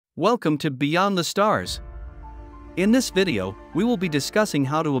Welcome to Beyond the Stars. In this video, we will be discussing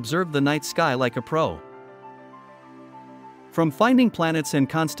how to observe the night sky like a pro. From finding planets and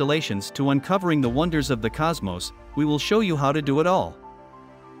constellations to uncovering the wonders of the cosmos, we will show you how to do it all.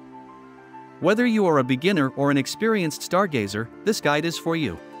 Whether you are a beginner or an experienced stargazer, this guide is for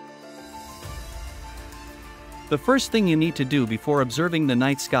you. The first thing you need to do before observing the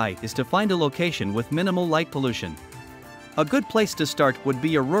night sky is to find a location with minimal light pollution. A good place to start would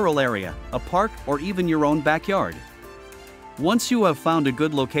be a rural area, a park, or even your own backyard. Once you have found a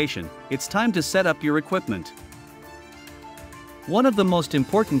good location, it's time to set up your equipment. One of the most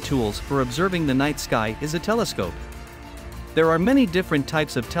important tools for observing the night sky is a telescope. There are many different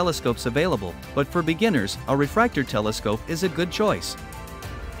types of telescopes available, but for beginners, a refractor telescope is a good choice.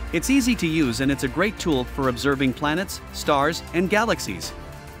 It's easy to use and it's a great tool for observing planets, stars, and galaxies.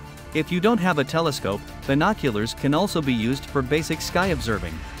 If you don't have a telescope, binoculars can also be used for basic sky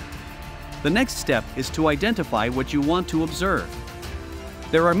observing. The next step is to identify what you want to observe.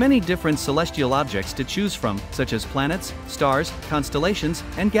 There are many different celestial objects to choose from, such as planets, stars, constellations,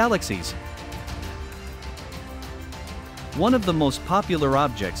 and galaxies. One of the most popular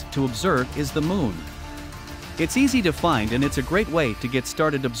objects to observe is the moon. It's easy to find and it's a great way to get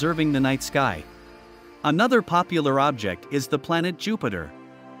started observing the night sky. Another popular object is the planet Jupiter.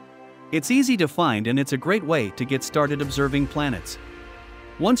 It's easy to find and it's a great way to get started observing planets.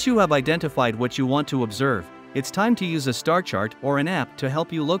 Once you have identified what you want to observe, it's time to use a star chart or an app to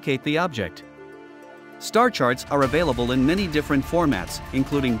help you locate the object. Star charts are available in many different formats,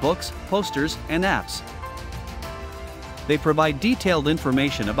 including books, posters, and apps. They provide detailed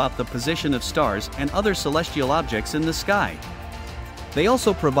information about the position of stars and other celestial objects in the sky. They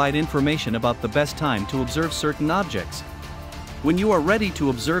also provide information about the best time to observe certain objects. When you are ready to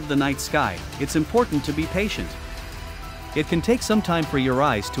observe the night sky, it's important to be patient. It can take some time for your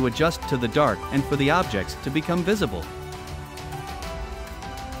eyes to adjust to the dark and for the objects to become visible.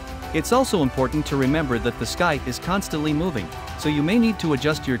 It's also important to remember that the sky is constantly moving, so you may need to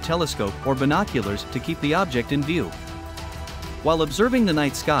adjust your telescope or binoculars to keep the object in view. While observing the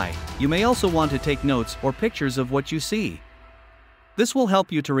night sky, you may also want to take notes or pictures of what you see. This will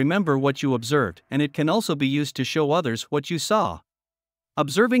help you to remember what you observed, and it can also be used to show others what you saw.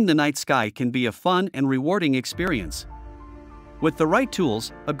 Observing the night sky can be a fun and rewarding experience. With the right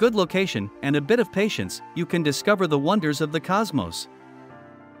tools, a good location, and a bit of patience, you can discover the wonders of the cosmos.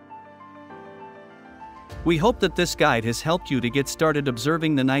 We hope that this guide has helped you to get started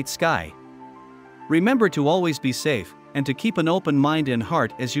observing the night sky. Remember to always be safe, and to keep an open mind and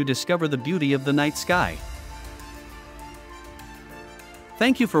heart as you discover the beauty of the night sky.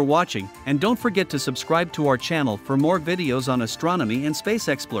 Thank you for watching, and don't forget to subscribe to our channel for more videos on astronomy and space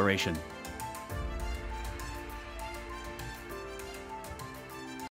exploration.